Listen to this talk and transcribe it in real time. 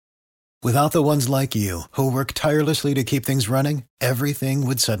Without the ones like you, who work tirelessly to keep things running, everything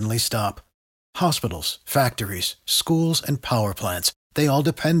would suddenly stop. Hospitals, factories, schools, and power plants, they all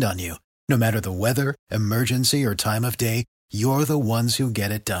depend on you. No matter the weather, emergency, or time of day, you're the ones who get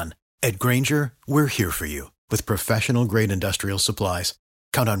it done. At Grainger, we're here for you with professional-grade industrial supplies.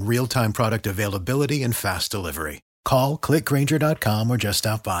 Count on real-time product availability and fast delivery. Call, clickgrainger.com, or just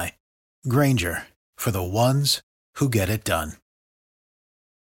stop by. Grainger, for the ones who get it done.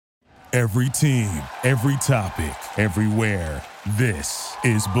 Every team, every topic, everywhere. This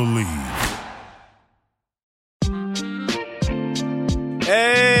is Believe.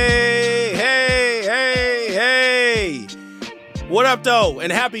 Hey, hey, hey, hey. What up, though?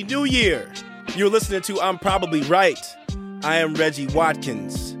 And Happy New Year. You're listening to I'm Probably Right. I am Reggie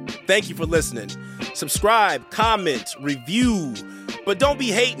Watkins. Thank you for listening. Subscribe, comment, review, but don't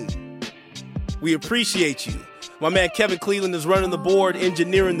be hating. We appreciate you. My man Kevin Cleveland is running the board,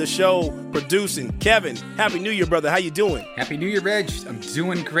 engineering the show, producing. Kevin, Happy New Year, brother. How you doing? Happy New Year, Reg. I'm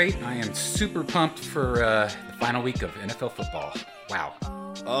doing great. I am super pumped for the final week of NFL football. Wow.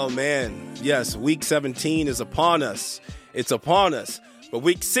 Oh, man. Yes, Week 17 is upon us. It's upon us. But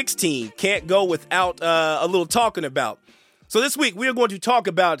Week 16 can't go without a little talking about. So this week, we are going to talk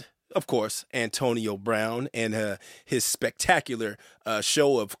about, of course, Antonio Brown and his spectacular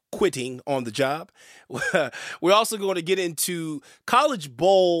show of quitting on the job. We're also going to get into College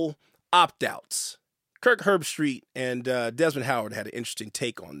Bowl opt-outs. Kirk Herbstreit and Desmond Howard had an interesting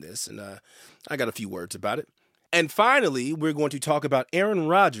take on this, and I got a few words about it. And finally, we're going to talk about Aaron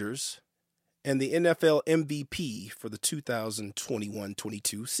Rodgers and the NFL MVP for the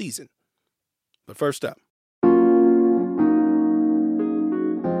 2021-22 season. But first up.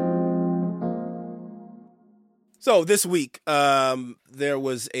 So this week, there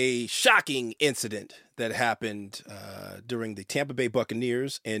was a shocking incident that happened during the Tampa Bay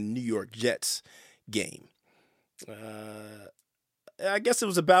Buccaneers and New York Jets game. I guess it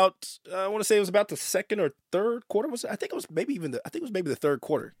was about. I want to say it was about the second or third quarter. I think it was maybe the third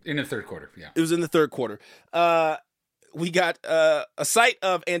quarter. In the third quarter, yeah. It was in the third quarter. We got a sight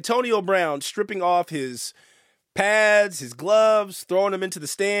of Antonio Brown stripping off his pads, his gloves, throwing them into the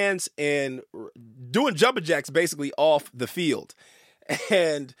stands, and doing jumping jacks basically off the field.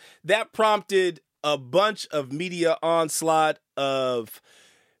 And that prompted a bunch of media onslaught of,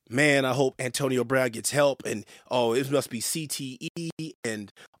 man, I hope Antonio Brown gets help, and oh, it must be CTE.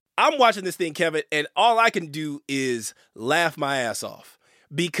 And I'm watching this thing, Kevin, and all I can do is laugh my ass off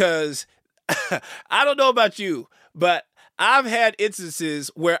because I don't know about you, but I've had instances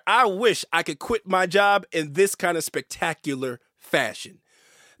where I wish I could quit my job in this kind of spectacular fashion.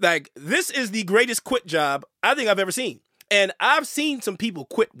 Like, this is the greatest quit job I think I've ever seen. And I've seen some people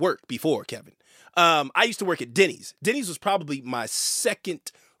quit work before, Kevin. I used to work at Denny's. Denny's was probably my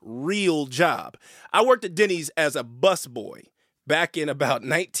second real job. I worked at Denny's as a busboy back in about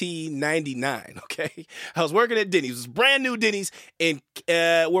 1999, okay? I was working at Denny's. It was brand new Denny's in,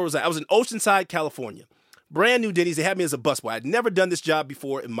 where was I? I was in Oceanside, California. Brand new Denny's. They had me as a busboy. I'd never done this job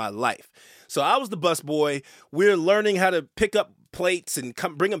before in my life. So I was the busboy. We're learning how to pick up plates and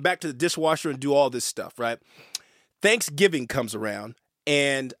bring them back to the dishwasher and do all this stuff, right? Thanksgiving comes around,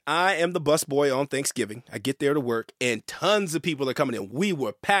 and I am the busboy on Thanksgiving. I get there to work, and tons of people are coming in. We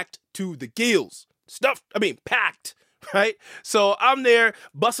were packed to the gills. Packed, right? So I'm there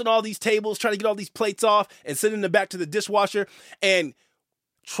busting all these tables, trying to get all these plates off and sending them back to the dishwasher, and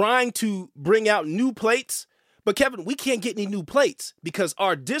trying to bring out new plates. But Kevin, we can't get any new plates because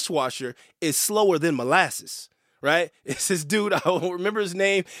our dishwasher is slower than molasses, right? It's this dude, I don't remember his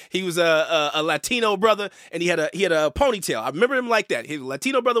name. He was a Latino brother, and he had a ponytail. I remember him like that. He was a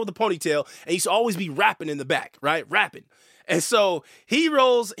Latino brother with a ponytail, and he used to always be rapping in the back, right? Rapping. And so he's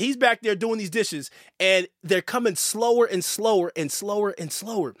back there doing these dishes, and they're coming slower and slower and slower and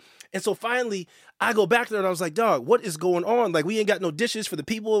slower. And so finally, I go back there and I was like, dog, what is going on? Like, we ain't got no dishes for the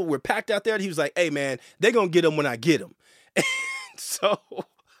people. We're packed out there. And he was like, hey, man, they're going to get them when I get them. And so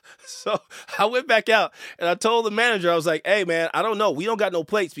I went back out and I told the manager, I was like, hey, man, I don't know. We don't got no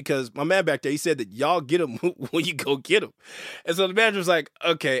plates because my man back there, he said that y'all get them when you go get them. And so the manager was like,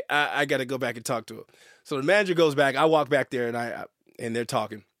 okay, I got to go back and talk to him. So the manager goes back. I walk back there and they're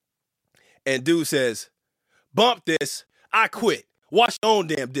talking. And dude says, bump this. I quit. Wash your own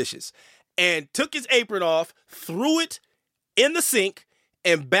damn dishes. And took his apron off, threw it in the sink,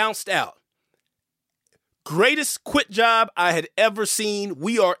 and bounced out. Greatest quit job I had ever seen.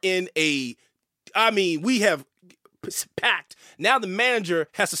 We have packed. Now the manager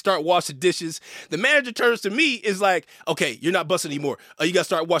has to start washing dishes. The manager turns to me, is like, okay, you're not busting anymore. You got to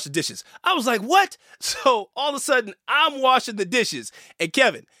start washing dishes. I was like, what? So all of a sudden, I'm washing the dishes. And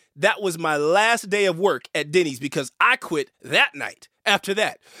Kevin, that was my last day of work at Denny's because I quit that night after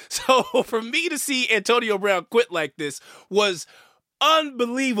that. So for me to see Antonio Brown quit like this was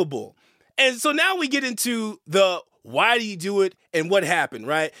unbelievable. And so now we get into the why do you do it and what happened,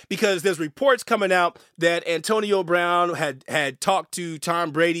 right? Because there's reports coming out that Antonio Brown had talked to Tom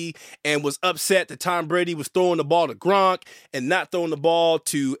Brady and was upset that Tom Brady was throwing the ball to Gronk and not throwing the ball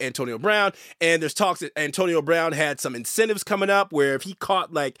to Antonio Brown. And there's talks that Antonio Brown had some incentives coming up where if he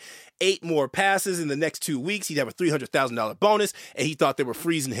caught like 8 more passes in the next 2 weeks, he'd have a $300,000 bonus, and he thought they were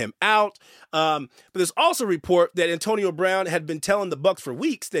freezing him out. But there's also a report that Antonio Brown had been telling the Bucs for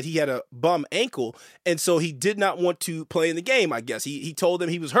weeks that he had a bum ankle, and so he did not want to play in the game, I guess. He told them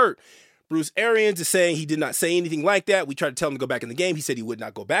he was hurt. Bruce Arians is saying he did not say anything like that. We tried to tell him to go back in the game. He said he would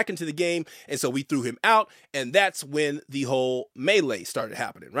not go back into the game, and so we threw him out, and that's when the whole melee started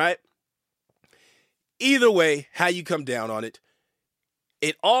happening, right? Either way, how you come down on it,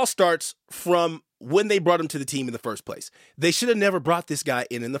 it all starts from when they brought him to the team in the first place. They should have never brought this guy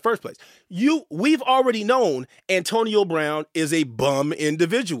in the first place. We've already known Antonio Brown is a bum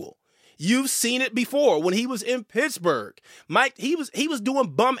individual. You've seen it before when he was in Pittsburgh. He was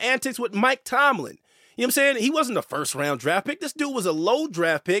doing bum antics with Mike Tomlin. You know what I'm saying? He wasn't a first-round draft pick. This dude was a low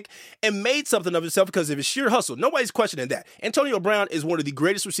draft pick and made something of himself because of his sheer hustle. Nobody's questioning that. Antonio Brown is one of the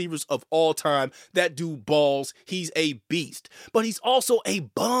greatest receivers of all time. That dude balls. He's a beast. But he's also a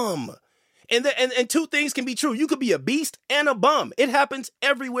bum. And two things can be true. You could be a beast and a bum. It happens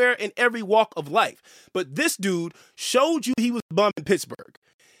everywhere in every walk of life. But this dude showed you he was a bum in Pittsburgh.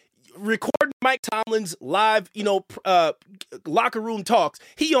 Recording Mike Tomlin's live, locker room talks.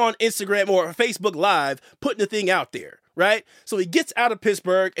 He on Instagram or Facebook Live putting the thing out there, right? So he gets out of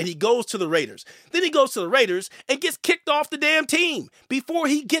Pittsburgh and he goes to the Raiders. Then he goes to the Raiders and gets kicked off the damn team before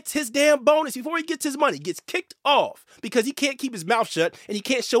he gets his damn bonus, before he gets his money. He gets kicked off because he can't keep his mouth shut and he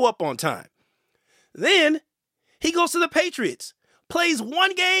can't show up on time. Then he goes to the Patriots, plays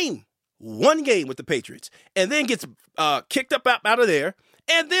one game with the Patriots, and then gets kicked up out of there.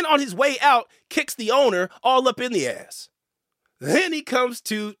 And then on his way out, kicks the owner all up in the ass. Then he comes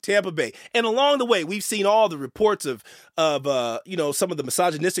to Tampa Bay. And along the way, we've seen all the reports of some of the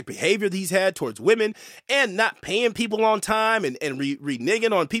misogynistic behavior that he's had towards women and not paying people on time and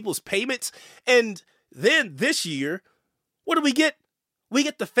reneging on people's payments. And then this year, what do we get? We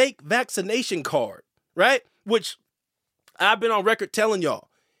get the fake vaccination card, right? Which I've been on record telling y'all,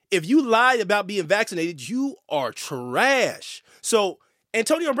 if you lie about being vaccinated, you are trash. So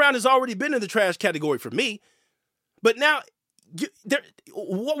Antonio Brown has already been in the trash category for me, but now,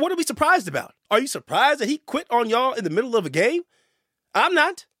 what are we surprised about? Are you surprised that he quit on y'all in the middle of a game? I'm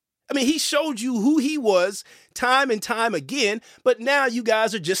not. I mean, he showed you who he was time and time again, but now you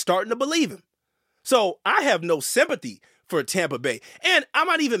guys are just starting to believe him. So I have no sympathy for Tampa Bay, and I'm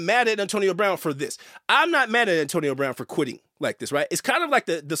not even mad at Antonio Brown for this. I'm not mad at Antonio Brown for quitting like this, right? It's kind of like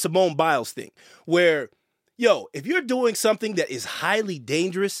the Simone Biles thing, where if you're doing something that is highly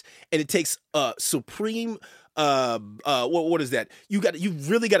dangerous and it takes supreme, what is that? You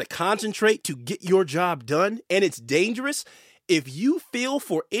really got to concentrate to get your job done, and it's dangerous. If you feel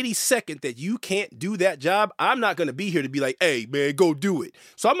for any second that you can't do that job, I'm not going to be here to be like, hey, man, go do it.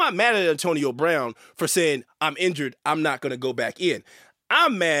 So I'm not mad at Antonio Brown for saying, I'm injured, I'm not going to go back in.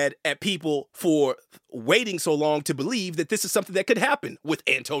 I'm mad at people for waiting so long to believe that this is something that could happen with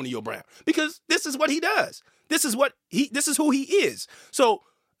Antonio Brown, because this is what he does. This is who he is. So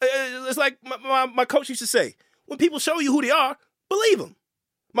it's like my coach used to say, when people show you who they are, believe them.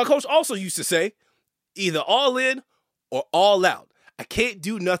 My coach also used to say, either all in or all out. I can't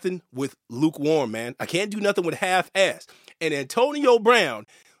do nothing with lukewarm, man. I can't do nothing with half-ass. And Antonio Brown,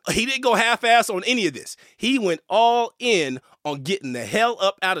 he didn't go half-ass on any of this. He went all in on getting the hell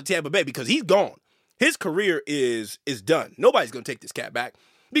up out of Tampa Bay because he's gone. His career is done. Nobody's going to take this cat back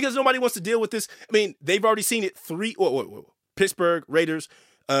because nobody wants to deal with this. I mean, they've already seen it Pittsburgh, Raiders,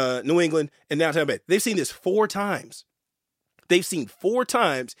 New England, and now Tampa Bay. They've seen this 4 times. They've seen 4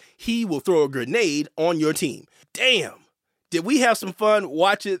 times he will throw a grenade on your team. Damn. Did we have some fun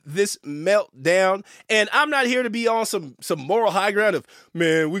watching this meltdown? And I'm not here to be on some moral high ground of,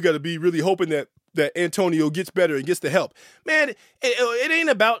 man, we got to be really hoping that Antonio gets better and gets the help. Man, it ain't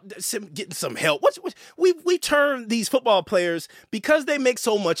about getting some help. We turn these football players, because they make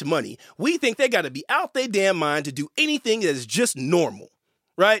so much money, we think they got to be out their damn mind to do anything that is just normal,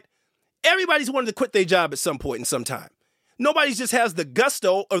 right? Everybody's wanted to quit their job at some point in some time. Nobody just has the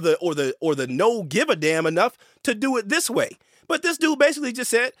gusto or the no give a damn enough to do it this way. But this dude basically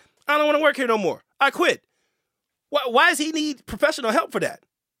just said, I don't want to work here no more. I quit. Why does he need professional help for that?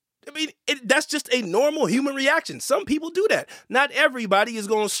 I mean, that's just a normal human reaction. Some people do that. Not everybody is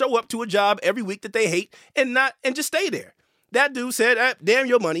going to show up to a job every week that they hate and just stay there. That dude said, damn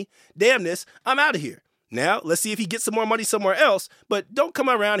your money, damn this, I'm out of here. Now, let's see if he gets some more money somewhere else, but don't come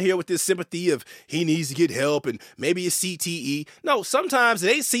around here with this sympathy of he needs to get help and maybe it's CTE. No, sometimes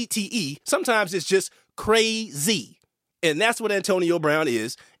it ain't CTE. Sometimes it's just crazy. And that's what Antonio Brown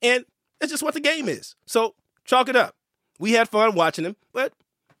is, and it's just what the game is. So, chalk it up. We had fun watching him, but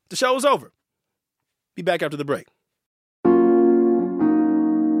the show is over. Be back after the break.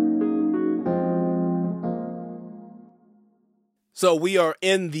 So we are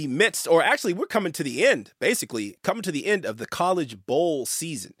in the midst, or actually we're coming to the end, basically, coming to the end of the College Bowl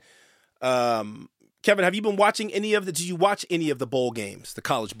season. Kevin, have you been watching did you watch any of the bowl games, the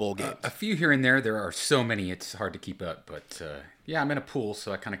College Bowl games? A few here and there. There are so many, it's hard to keep up. But yeah, I'm in a pool,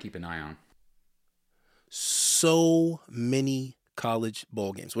 so I kind of keep an eye on. So many College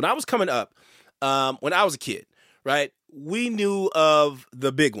Bowl games. When I was coming up, when I was a kid, right, we knew of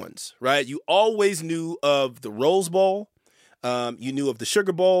the big ones, right? You always knew of the Rose Bowl. You knew of the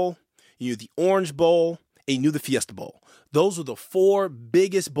Sugar Bowl, you knew the Orange Bowl, and you knew the Fiesta Bowl. Those were the 4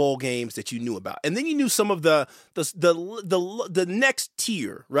 biggest bowl games that you knew about. And then you knew some of the next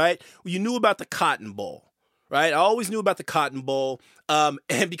tier, right? You knew about the Cotton Bowl, right? I always knew about the Cotton Bowl. And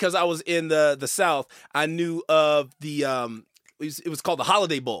because I was in the South, I knew of the it was called the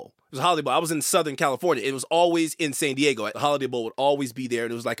Holiday Bowl. It was a Holiday Bowl. I was in Southern California. It was always in San Diego. The Holiday Bowl would always be there.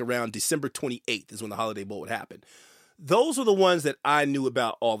 And it was like around December 28th is when the Holiday Bowl would happen. Those were the ones that I knew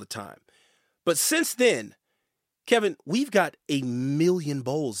about all the time. But since then, Kevin, we've got a million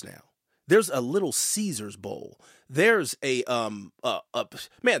bowls now. There's a Little Caesars Bowl. There's there's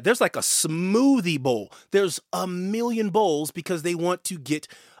like a smoothie bowl. There's a million bowls because they want to get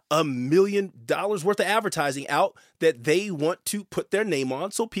 $1 million worth of advertising out that they want to put their name on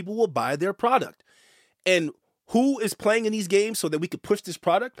so people will buy their product. And who is playing in these games so that we could push this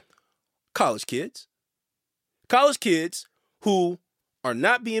product? College kids. College kids who are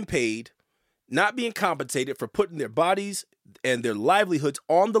not being paid, not being compensated for putting their bodies and their livelihoods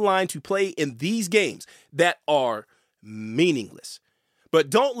on the line to play in these games that are meaningless. But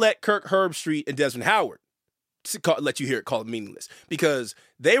don't let Kirk Herbstreit and Desmond Howard let you hear it called meaningless, because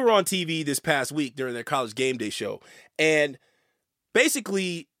they were on TV this past week during their College Game Day show and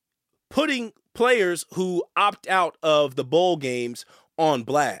basically putting players who opt out of the bowl games on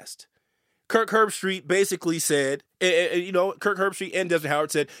blast. Kirk Herbstreit basically said, Kirk Herbstreit and Desmond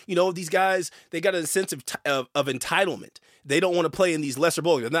Howard said, these guys, they got a sense of entitlement. They don't want to play in these lesser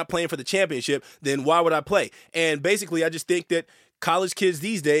bowls. They're not playing for the championship. Then why would I play? And basically, I just think that college kids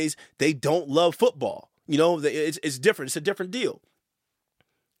these days, they don't love football. It's different. It's a different deal.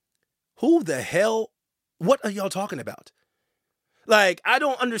 Who the hell? What are y'all talking about? Like, I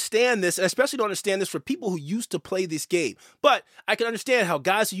don't understand this, and especially don't understand this for people who used to play this game. But I can understand how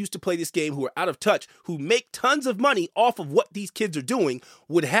guys who used to play this game, who are out of touch, who make tons of money off of what these kids are doing,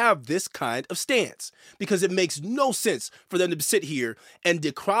 would have this kind of stance. Because it makes no sense for them to sit here and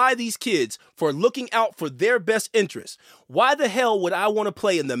decry these kids for looking out for their best interests. Why the hell would I want to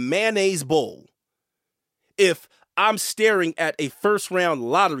play in the Mayonnaise Bowl if I'm staring at a first-round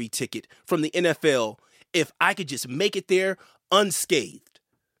lottery ticket from the NFL if I could just make it there unscathed?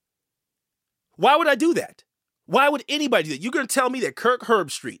 Why would I do that? Why would anybody do that? You're going to tell me that Kirk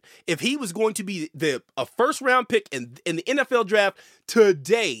Herbstreit, if he was going to be a first-round pick in the NFL draft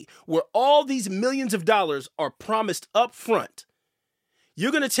today, where all these millions of dollars are promised up front,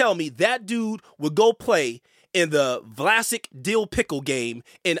 you're going to tell me that dude would go play in the Vlasic Dill Pickle game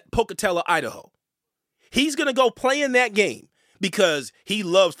in Pocatello, Idaho? He's going to go play in that game because he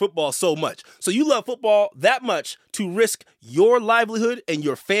loves football so much. So you love football that much to risk your livelihood and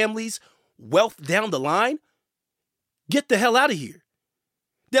your family's wealth down the line? Get the hell out of here.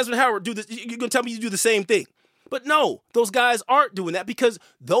 Desmond Howard, do this. You're going to tell me you do the same thing. But no, those guys aren't doing that because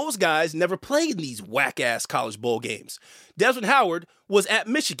those guys never played in these whack-ass college bowl games. Desmond Howard was at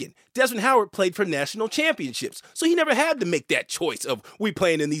Michigan. Desmond Howard played for national championships. So he never had to make that choice of we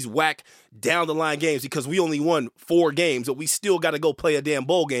playing in these whack down-the-line games because we only won 4 games, but we still got to go play a damn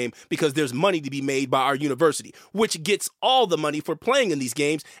bowl game because there's money to be made by our university, which gets all the money for playing in these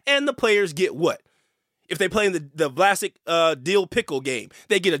games, and the players get what? If they play in the Vlasic Dill Pickle game,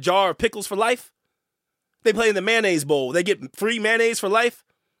 they get a jar of pickles for life? They play in the Mayonnaise Bowl. They get free mayonnaise for life.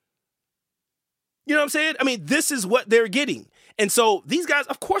 You know what I'm saying? I mean, this is what they're getting. And so these guys,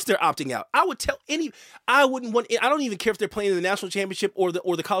 of course, they're opting out. I don't even care if they're playing in the national championship or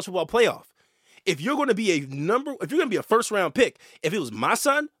the college football playoff. If you're going to be a first round pick, if it was my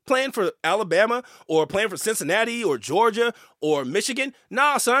son playing for Alabama or playing for Cincinnati or Georgia or Michigan,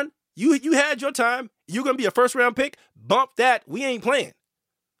 nah, son, you had your time. You're going to be a first round pick. Bump that. We ain't playing.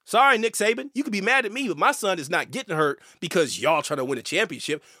 Sorry, Nick Saban. You could be mad at me, but my son is not getting hurt because y'all trying to win a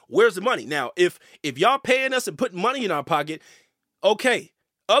championship. Where's the money? Now, if y'all paying us and putting money in our pocket, okay.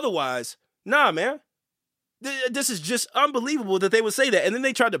 Otherwise, nah, man. This is just unbelievable that they would say that. And then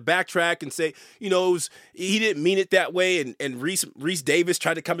they tried to backtrack and say, he didn't mean it that way. And Reese Davis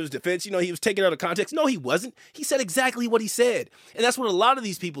tried to come to his defense. He was taken out of context. No, he wasn't. He said exactly what he said. And that's what a lot of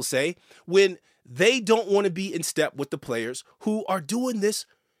these people say when they don't want to be in step with the players who are doing this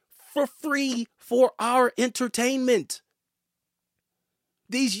for free for our entertainment.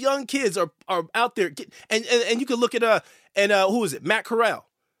 These young kids are out there. And you can look at, who is it? Matt Corral.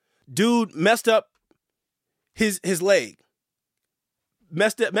 Dude messed up his leg.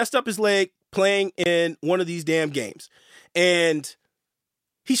 Messed up his leg playing in one of these damn games. And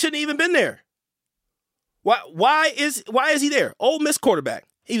he shouldn't have even been there. Why is he there? Ole Miss quarterback.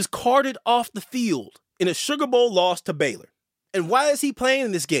 He was carted off the field in a Sugar Bowl loss to Baylor. And why is he playing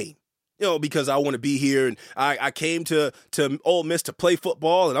in this game? Because I want to be here and I came to Ole Miss to play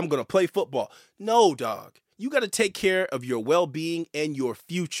football and I'm going to play football. No, dog. You got to take care of your well-being and your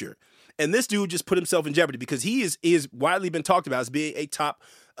future. And this dude just put himself in jeopardy because he is widely been talked about as being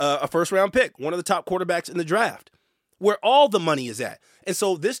a first-round pick, one of the top quarterbacks in the draft, where all the money is at. And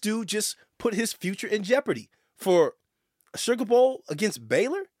so this dude just put his future in jeopardy for a Sugar Bowl against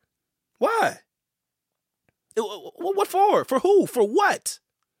Baylor? Why? What for? For who? For what?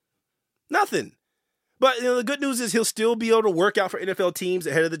 Nothing. But the good news is he'll still be able to work out for NFL teams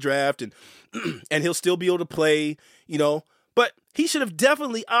ahead of the draft, and he'll still be able to play, But he should have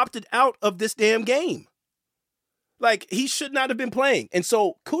definitely opted out of this damn game. Like, he should not have been playing. And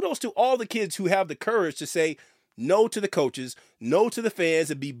so kudos to all the kids who have the courage to say no to the coaches, no to the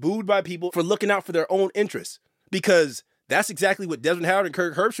fans, and be booed by people for looking out for their own interests. Because that's exactly what Desmond Howard and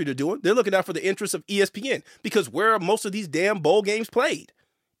Kirk Herbstreit are doing. They're looking out for the interests of ESPN. Because where are most of these damn bowl games played?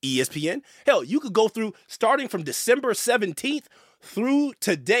 ESPN. Hell, you could go through starting from December 17th through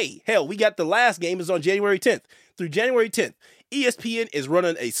today. Hell, we got the last game is on January 10th. Through January 10th, ESPN is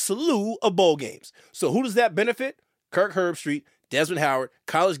running a slew of bowl games. So who does that benefit? Kirk Herbstreit, Desmond Howard,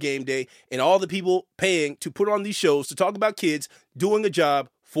 College Game Day, and all the people paying to put on these shows to talk about kids doing a job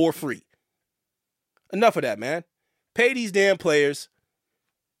for free. Enough of that, man. Pay these damn players,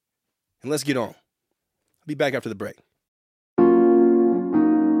 and let's get on. I'll be back after the break.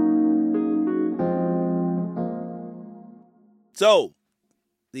 So,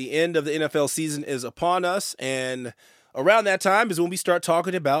 the end of the NFL season is upon us, and around that time is when we start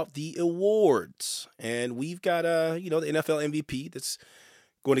talking about the awards. And we've got, the NFL MVP that's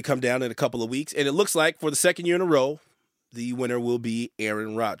going to come down in a couple of weeks. And it looks like for the second year in a row, the winner will be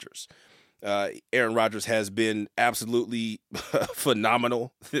Aaron Rodgers. Aaron Rodgers has been absolutely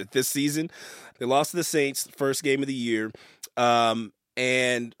phenomenal this season. They lost to the Saints, first game of the year.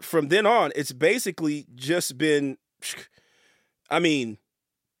 And from then on, it's basically just been,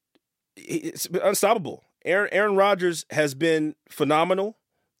 it's been unstoppable. Aaron Rodgers has been phenomenal.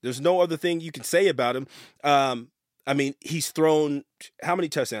 There's no other thing you can say about him. He's thrown, how many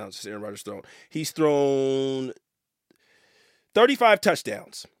touchdowns has Aaron Rodgers thrown? He's thrown 35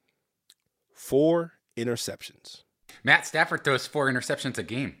 touchdowns, 4 interceptions. Matt Stafford throws 4 interceptions a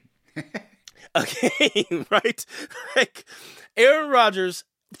game. A game, right? Like, Aaron Rodgers,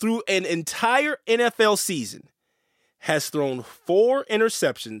 through an entire NFL season, has thrown 4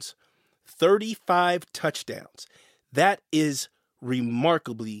 interceptions, 35 touchdowns. That is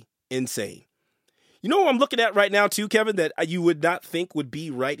remarkably insane. You know what I'm looking at right now too, Kevin, that you would not think would be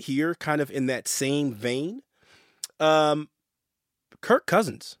right here, kind of in that same vein? Kirk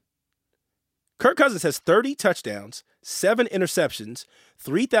Cousins. Kirk Cousins has 30 touchdowns, 7 interceptions,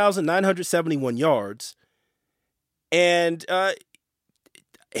 3,971 yards, and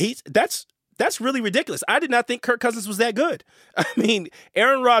that's really ridiculous. I did not think Kirk Cousins was that good.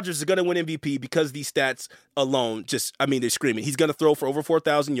 Aaron Rodgers is going to win MVP because these stats alone they're screaming. He's going to throw for over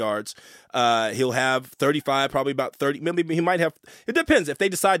 4,000 yards. He'll have 35, probably about 30. Maybe he might have. It depends if they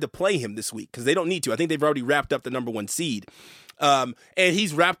decide to play him this week because they don't need to. I think they've already wrapped up the number 1 seed. And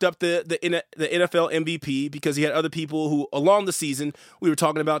he's wrapped up the NFL MVP because he had other people who, along the season, we were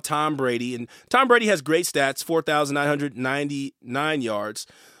talking about Tom Brady. And Tom Brady has great stats, 4,999 yards.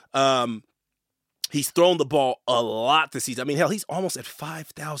 He's thrown the ball a lot this season. He's almost at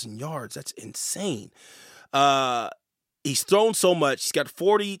 5,000 yards. That's insane. He's thrown so much. He's got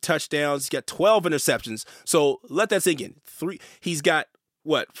 40 touchdowns. He's got 12 interceptions. So let that sink in. He's got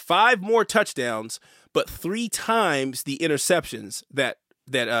 5 more touchdowns, but 3 times the interceptions that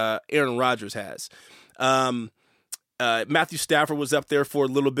Aaron Rodgers has. Matthew Stafford was up there for a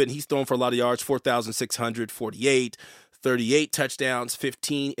little bit. He's thrown for a lot of yards, 4,648, 38 touchdowns,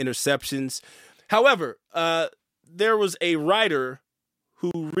 15 interceptions. However, there was a writer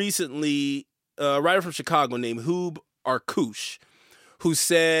who recently, a writer from Chicago named Hub Arkush, who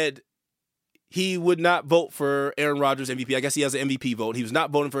said he would not vote for Aaron Rodgers MVP. I guess he has an MVP vote. He was not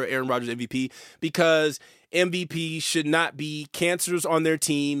voting for Aaron Rodgers MVP because MVP should not be cancers on their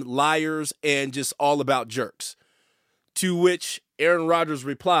team, liars, and just all about jerks. To which Aaron Rodgers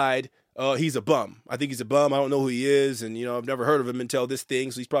replied, he's a bum. I think he's a bum. I don't know who he is. And, I've never heard of him until this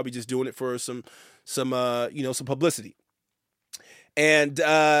thing. So he's probably just doing it for some publicity. And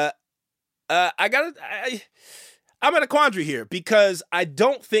I'm at a quandary here because I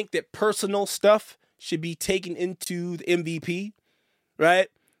don't think that personal stuff should be taken into the MVP, right?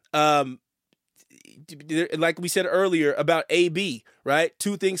 Like we said earlier about AB, right?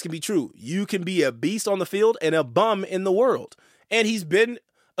 2 things can be true. You can be a beast on the field and a bum in the world. And he's been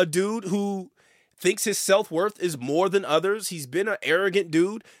a dude who thinks his self-worth is more than others. He's been an arrogant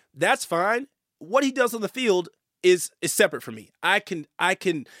dude. That's fine. What he does on the field is separate from me. I can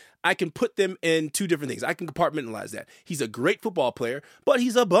put them in 2 different things. I can compartmentalize that. He's a great football player, but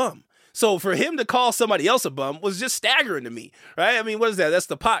he's a bum. So for him to call somebody else a bum was just staggering to me, right? I mean, what is that? That's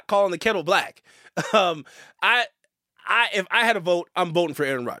the pot calling the kettle black. If I had a vote, I'm voting for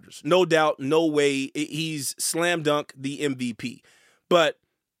Aaron Rodgers. No doubt, no way. He's slam dunk the MVP. But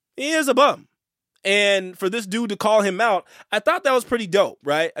he is a bum. And for this dude to call him out, I thought that was pretty dope,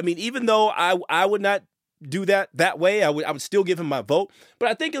 right? I mean, even though I would not do that way, I would still give him my vote. But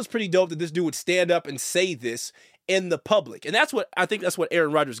I think it was pretty dope that this dude would stand up and say this in the public. And that's what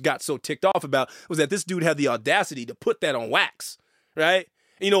Aaron Rodgers got so ticked off about, was that this dude had the audacity to put that on wax, right?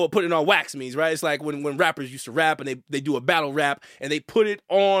 And you know what putting it on wax means, right? It's like when rappers used to rap and they do a battle rap and they put it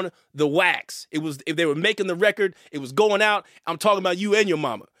on the wax. It was, if they were making the record, it was going out. I'm talking about you and your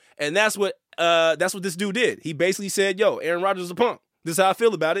mama. And that's what this dude did. He basically said, yo, Aaron Rodgers is a punk. This is how I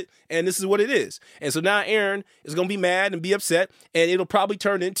feel about it, and this is what it is. And so now Aaron is going to be mad and be upset, and it'll probably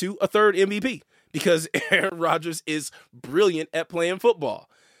turn into a 3rd MVP because Aaron Rodgers is brilliant at playing football.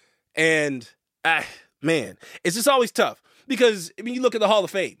 And, man, it's just always tough because, I mean, you look at the Hall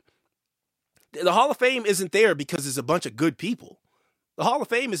of Fame. The Hall of Fame isn't there because it's a bunch of good people. The Hall of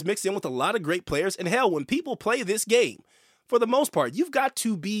Fame is mixed in with a lot of great players, and hell, when people play this game, for the most part, you've got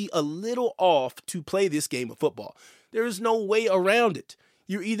to be a little off to play this game of football. There is no way around it.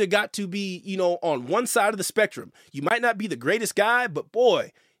 You either got to be, on one side of the spectrum. You might not be the greatest guy, but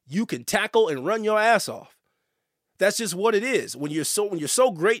boy, you can tackle and run your ass off. That's just what it is. When you're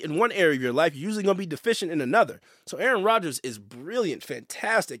so great in one area of your life, you're usually going to be deficient in another. So Aaron Rodgers is brilliant,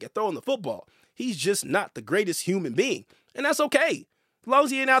 fantastic at throwing the football. He's just not the greatest human being. And that's okay. As long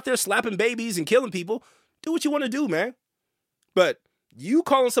as he ain't out there slapping babies and killing people, do what you want to do, man. But you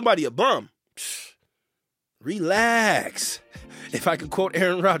calling somebody a bum, relax. If I could quote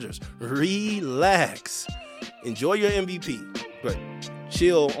Aaron Rodgers, relax. Enjoy your MVP, but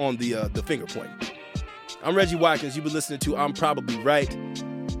chill on the finger pointing. I'm Reggie Watkins. You've been listening to I'm Probably Right.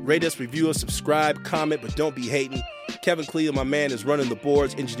 Rate us, review us, subscribe, comment, but don't be hating. Kevin Cleveland, my man, is running the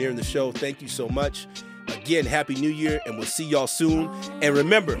boards, engineering the show. Thank you so much. Again, Happy New Year, and we'll see y'all soon. And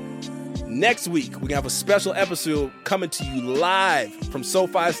remember, next week, we're going to have a special episode coming to you live from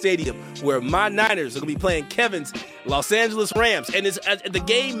SoFi Stadium where my Niners are going to be playing Kevin's Los Angeles Rams. And the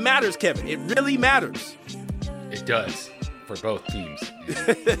game matters, Kevin. It really matters. It does for both teams.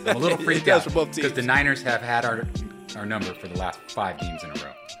 I'm a little freaked out because the Niners have had our number for the last 5 games in a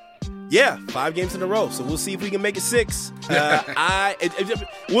row. Yeah, 5 games in a row. So we'll see if we can make it 6.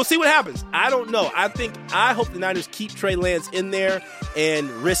 We'll see what happens. I don't know. I hope the Niners keep Trey Lance in there and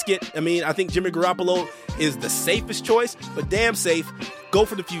risk it. I mean, I think Jimmy Garoppolo is the safest choice, but damn safe. Go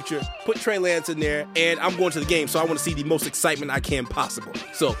for the future. Put Trey Lance in there, and I'm going to the game, so I want to see the most excitement I can possible.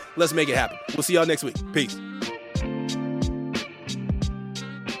 So let's make it happen. We'll see y'all next week. Peace.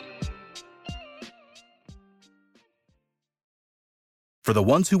 For the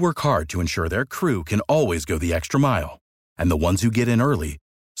ones who work hard to ensure their crew can always go the extra mile, and the ones who get in early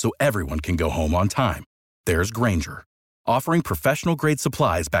so everyone can go home on time, there's Grainger, offering professional-grade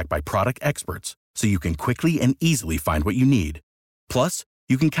supplies backed by product experts so you can quickly and easily find what you need. Plus,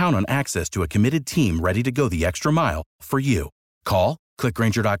 you can count on access to a committed team ready to go the extra mile for you. Call, click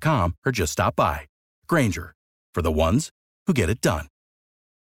Grainger.com, or just stop by. Grainger, for the ones who get it done.